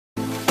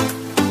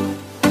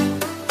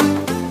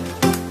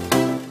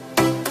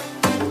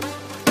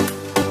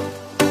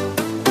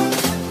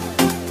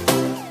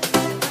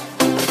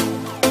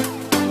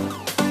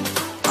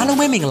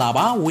မင်္ဂလာ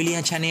ပါဝီလီယံ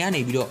channel က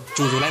နေပြီးတော့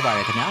ကြိုဆိုလိုက်ပါရ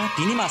ခင်ဗျာ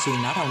ဒီနေ့မှာဆိုရ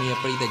င်နားထောင်နေတဲ့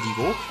ပရိသတ်ကြီး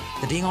ကို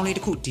သတင်းကောင်းလေးတ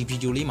စ်ခုဒီဗီ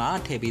ဒီယိုလေးမှာ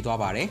ထည့်ပေးသွား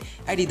ပါတယ်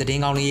အဲ့ဒီသတ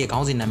င်းကောင်းလေးရဲ့ခေါ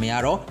င်းစဉ်နာမည်က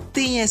တော့တ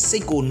င်းရဲ့စိ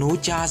တ်ကိုနိုး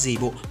ကြားစေ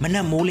ဖို့မန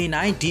က်မိုးလင်း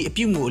တိုင်းဒီအ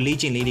ပြုတ်မှုအလေး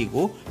ချင်းလေးတွေ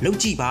ကိုလုပ်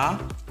ကြည့်ပါ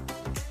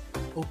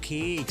โอเค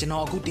ကျွန်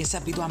တော်အခုတင်ဆ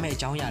က်ပေးသွားမယ့်အ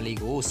ကြောင်းအရာလေး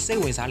ကိုစိတ်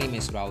ဝင်စားလိမ့်မ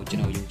ယ်ဆိုတာကိုကျွ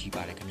န်တော်ယုံကြည်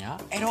ပါတယ်ခင်ဗျာ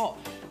အဲ့တော့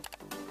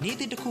နေ့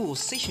တစ်ခုကို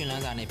စိတ်ရှင်လ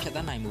န်းစာနဲ့ဖြတ်သ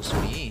န်းနိုင်မှု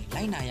ဆိုရင်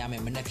လိုက်နာရမ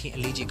ယ့်မနက်ခင်းအ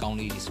လေးကြီးကောင်း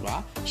လေးတွေဆိုတာ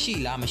ရှိ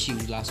လားမရှိ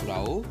ဘူးလားဆိုတာ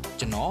ကို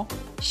ကျွန်တော်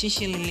ရှင်း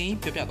ရှင်းလင်းလင်း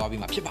ပြောပြသွား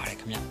ပြီးမှဖြစ်ပါတယ်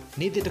ခင်ဗျ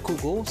နေ့တစ်ခု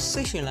ကို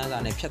စိတ်ရှင်လန်းစာ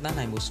နဲ့ဖြတ်သန်း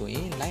နိုင်မှုဆိုရ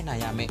င်လိုက်နာ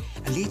ရမယ့်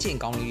အလေးချင်း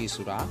ကောင်းလေးတွေ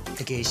ဆိုတာ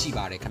တကယ်ရှိ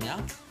ပါတယ်ခင်ဗျ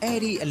အဲ့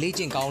ဒီအလေး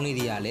ချင်းကောင်းလေး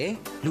တွေကလည်း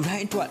လူတို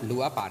င်းအတွက်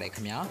လိုအပ်ပါတယ်ခ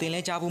င်ဗျသင်လဲ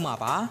ကြားဖို့မှာ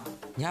ပါ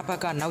ညဘ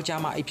က်ကနောက်ကျ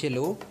မှအိပ်ဖြစ်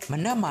လို့မ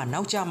နက်မှာ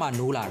နောက်ကျမှ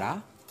နိုးလာတာ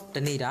တ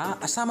နေ့တာ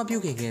အစမပြု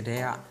တ်ခင်တည်း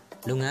က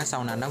လုပ်ငန်းဆော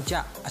င်တာနောက်ကျ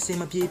အစင်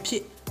မပြေဖြ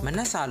စ်မန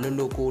က်စာလွတ်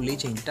လွတ်ကိုလေး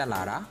ချိန်တက်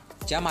လာတာ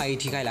ကျမ်းမာရေး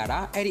ထိခိုက်လာတာ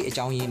အဲ့ဒီအ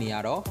ကြောင်းရင်းတွေက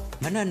တော့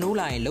မနက်နိုး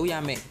လာရင်လုပ်ရ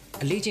မယ့်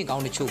အလေးချိန်ကော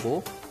င်းတချို့ကို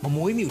မ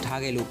မွေးမြူထား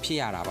ခဲ့လို့ဖြစ်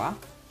ရတာပါ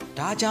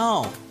ဒါကြော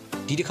င့်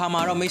ဒီတစ်ခါ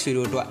မှာတော့မိတ်ဆွေ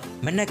တို့အတွက်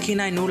မနက်ခင်း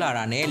တိုင်းနိုးလာ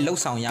တာနဲ့လှု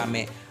ပ်ဆောင်ရမ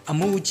ယ့်အ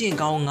မှုအကျင့်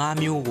ကောင်း၅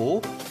မျိုးကို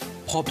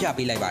ဖော်ပြ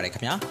ပေးလိုက်ပါတယ်ခ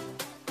င်ဗျာ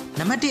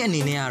နံပါတ်1အ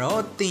နေနဲ့က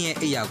တော့သင်ရဲ့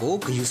အိပ်ယာကို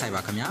ဂရုစိုက်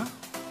ပါခင်ဗျာ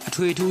အ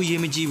ထွေထူး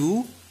ရေးမကြည့်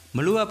ဘူးမ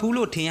လိုအပ်ဘူး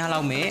လို့ထင်ရ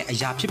လောက်မဲ့အ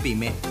ရာဖြစ်ပေ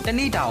မဲ့တ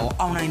နေ့တာကို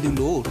အောင်နိုင်သူ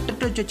လို့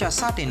တွတ်ကြွကြွ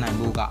စတင်နိုင်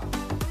ဖို့က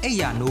အိ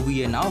ယာနိုးပြီး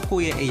ရဲ့နောက်ကို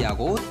ယ့်ရဲ့အိယာ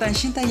ကိုတန်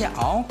ရှင်းတတ်ရ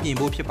အောင်ပြင်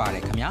ဖို့ဖြစ်ပါတ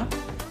ယ်ခင်ဗျာ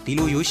ဒီ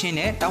လိုရိုးရှင်း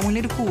တဲ့တာဝန်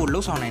လေးတစ်ခုကိုလှု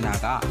ပ်ဆောင်နိုင်တာ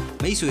က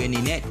မိတ်ဆွေအနေ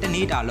နဲ့တ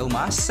နေ့တာလုံး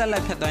မှာဆက်လ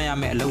က်ဖြတ်သန်းရ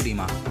မယ့်အလုပ်တွေ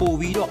မှာပို့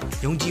ပြီးတော့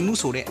ယုံကြည်မှု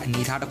ဆိုတဲ့အ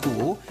နေအထားတစ်ခု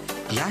ကို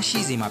ရရှိ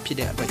စေမှာဖြစ်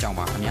တဲ့အတွက်ကြောင့်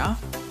ပါခင်ဗျာ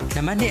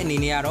နံပါတ်1အနေ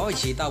နဲ့ကတော့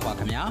ရေတောက်ပါ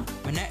ခင်ဗျာ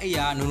မနက်အိ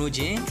ယာနိုးနိုး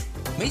ချင်း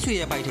မိတ်ဆွေ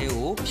ရဲ့ဘိုက်ထဲ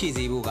ကိုဖြည့်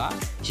စေဖို့က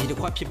ရေတစ်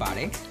ခွက်ဖြစ်ပါတ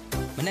ယ်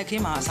မနက်ခ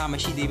င်းမှာအစာမ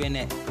ရှိသေးဘဲ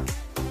နဲ့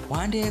ဝ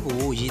မ်းတဲကို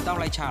ရေတောက်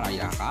လိုက်ချတာ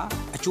က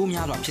အကျိုး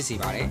များစွာဖြစ်စေ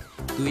ပါတယ်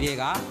သွေးတွေ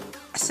က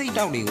အစိတ်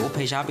တောက်တွေကိုဖ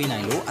ယ်ရှားပေးနို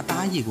င်လို့အ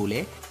သားရည်ကိုလ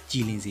ည်းကြ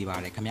ည်လင်စေပါ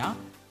တယ်ခင်ဗျာ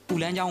ပူ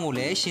လန်းချောင်းကိုလ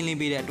ည်းရှင်းလင်း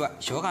ပေးတဲ့အတွက်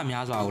ယောဂ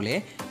များစွာကိုလ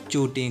ည်း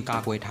ကြိုတင်ကာ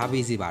ကွယ်ထား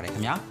ပေးစေပါတယ်ခ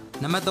င်ဗျာ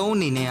နံပါတ်3အ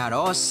နေနဲ့က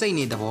တော့စိတ်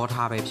နေသဘော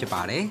ထားပဲဖြစ်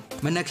ပါတယ်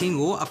မနက်ခင်း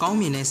ကိုအကောင်း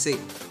မြင်တဲ့စိ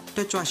တ်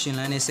တွတ်ကြွရှင်လ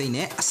န်းတဲ့စိတ်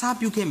နဲ့အစာ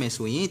ပြုတ်ခဲ့မယ်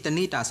ဆိုရင်တ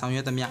နေ့တာဆောင်ရွ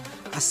က်သမျှ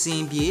အစ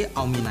ဉ်ပြေ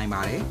အောင်မြင်နိုင်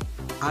ပါတယ်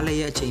အားလည်း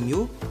ရဲ့အချိန်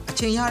မျိုးအ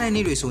ချိန်ရတဲ့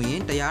နေ့တွေဆိုရင်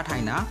တရားထို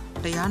င်တာ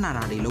တရားနာ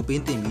တာတွေလုပ်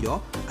ပေးတင်ပြီးတော့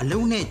အ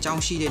လုံးနဲ့ကြော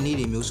င်းရှိတဲ့နေ့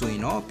တွေမျိုးဆိုရ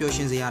င်တော့ပျော်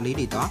ရွှင်စရာလေး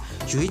တွေတော့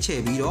ရွေးချ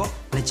ယ်ပြီးတော့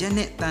လက်ချက်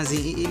နဲ့တန်စ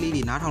င်အေးအေးလေး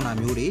တွေနားထောင်တာ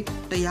မျိုးတွေ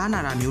တရားနာ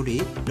တာမျိုးတွေ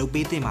လုပ်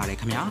ပေးတင်ပါတယ်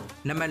ခင်ဗျာ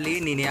နံပါတ်4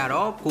အနေနဲ့က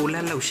တော့ကိုလ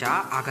က်လှုပ်ရှား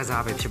အားက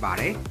စားပဲဖြစ်ပါ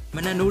တယ်မ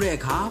နက်နိုးတဲ့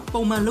အခါ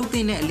ပုံမှန်လုပ်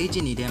တဲ့အလေးကျ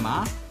င့်တွေထဲမှာ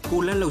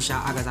ကိုလက်လှုပ်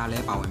ရှားအားကစားလဲ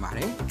ပါဝင်ပါတ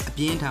ယ်အ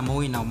ပြင်းထန်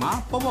မိုးရင်နောက်မှာ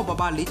ပေါ့ပေါ့ပ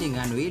ပလေးကျင်က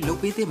န်းတွေလုပ်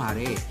ပေးတင်ပါ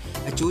တယ်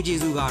အကျိုးကျေး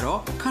ဇူးကတော့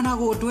ခန္ဓာ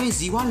ကိုယ်အတွင်း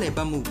ဇီဝလည်ပ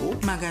တ်မှုကို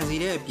မှန်ကန်စေ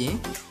တဲ့အပြင်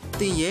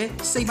တင်ရဲ့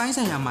စိတ်ပိုင်း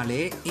ဆိုင်ရာမှာလ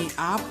ည်းအင်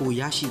အားပို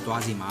ရရှိ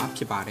သွားစေမှာ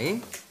ဖြစ်ပါတယ်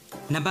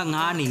နံပါတ်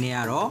5အနေနဲ့က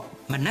တော့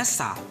မနက်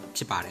စာ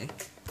ဖြစ်ပါတယ်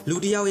လူ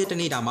တစ်ယောက်ရဲ့တ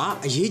နေ့တာမှာ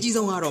အရေးကြီး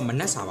ဆုံးကတော့မ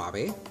နက်စာပါ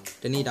ပဲ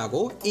တနေ့တာ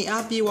ကိုအင်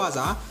အားပြေဝ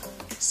စွာ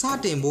စ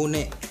တင်ဖို့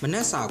နဲ့မန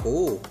က်စာ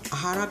ကိုအာ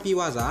ဟာရပြေ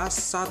ဝစွာ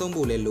စားသုံး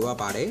ဖို့လည်းလိုအပ်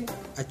ပါတယ်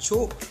အ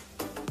ချို့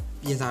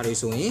ပြင်စာတွေ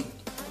ဆိုရင်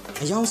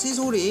အယောင်ဆေး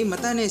ဆိုးတွေမ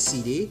တတ်တဲ့စီ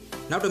တွေ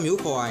နောက်တစ်မျိုး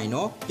ခေါ်ရရင်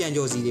တော့ပြန်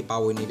ကြော်စီတွေပါ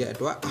ဝင်နေတဲ့အ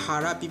တွက်အာဟာ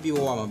ရပြည့်ပြည့်ဝ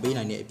ဝမပေး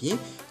နိုင်တဲ့အပြင်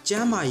ကျ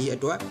န်းမာရေးအ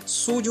တွက်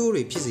ဆိုးကျိုး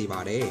တွေဖြစ်စေပါ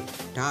တယ်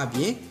ဒါအပြ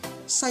င်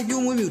စိုက်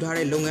ပျိုးမွေးမြူထား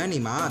တဲ့လုပ်ငန်းတွေ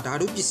မှာဓာ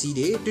တုပစ္စည်း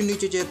တွေတွင်တွင်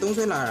ကြဲကြဲသုံး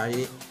ဆွဲလာတာ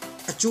တွေ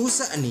အကျိုးဆ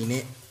က်အနေ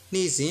နဲ့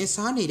နေ့စဉ်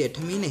စားနေတဲ့ထ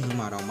မင်းနဲ့ဟင်း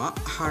မှာတော့မှ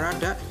အာဟာရ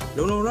ဓာတ်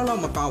လုံလုံလောက်လော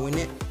က်မပါဝင်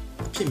တဲ့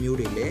အဖြစ်မျိုး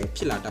တွေလည်း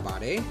ဖြစ်လာတတ်ပါ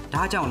တယ်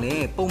ဒါကြောင့်လ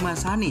ည်းပုံမှန်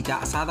စားနေကြ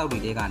အစားအသောက်တွေ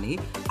ကနေ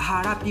အာ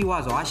ဟာရပြည့်ဝ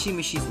စွာရှိမ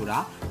ရှိဆိုတာ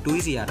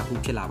တွေးစရာတစ်ခု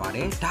ဖြစ်လာပါတ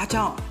ယ်ဒါ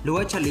ကြောင့်လို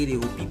အပ်ချက်လေးတွေ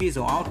ကိုပြည့်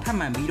စုံအောင်ထပ်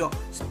မံပြီးတော့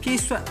ဖြည့်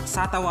ဆွတ်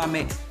စားတော့ရမ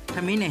ယ်ထ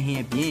မင်းနဲ့ဟ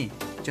င်းအပြင်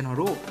ကျွန်တော်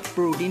တို့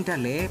protein ဓာ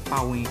တ်လည်းပါ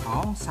ဝင်အော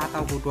င်စား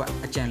တောက်ဖို့အတွက်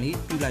အကြံလေး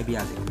ပြုလိုက်ပါရ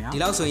စေခင်ဗျာဒီ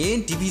လောက်ဆိုရင်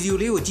ဒီဗီဒီယို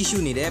လေးကိုကြည့်ရှု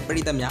နေတဲ့ပ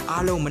ရိသတ်များ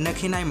အားလုံးမနက်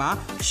ခင်းတိုင်းမှာ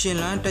ရှင်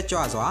လန်းတက်ကြွ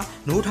စွာ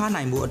နိုးထား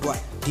နိုင်ဖို့အတွက်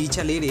ဒီချ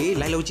က်လေးတွေ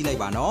လိုက်လုပ်ကြည့်လို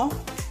က်ပါနော်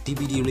ဒီ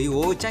ဗီဒီယိုလေး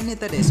ကိုကြိုက်နှစ်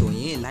သက်တယ်ဆိုရ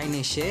င် like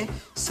နဲ့ share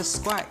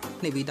subscribe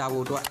နှိပ်ပေးထား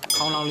ဖို့အတွက်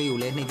ခေါင်းလောင်းလေးကို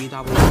လည်းနှိပ်ပေး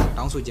ထားဖို့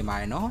တောင်းဆိုချင်ပါ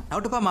တယ်နော်နော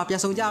က်တစ်ပတ်မှာပြ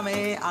န်ဆုံကြမ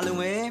ယ်အားလုံး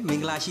ပဲမ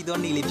င်္ဂလာရှိသော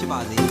နေ့လေးဖြစ်ပါ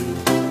စေ